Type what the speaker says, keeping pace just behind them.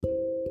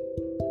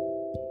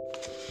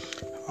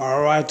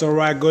All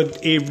right.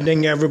 Good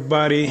evening,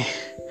 everybody.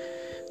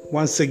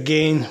 Once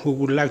again, we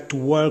would like to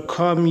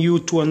welcome you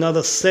to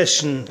another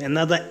session,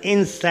 another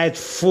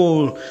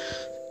insightful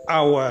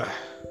hour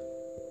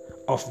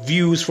of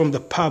views from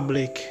the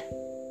public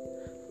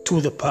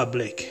to the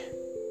public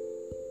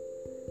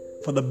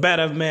for the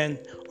betterment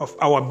of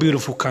our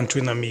beautiful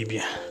country,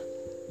 Namibia.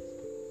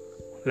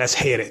 Let's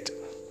hit it.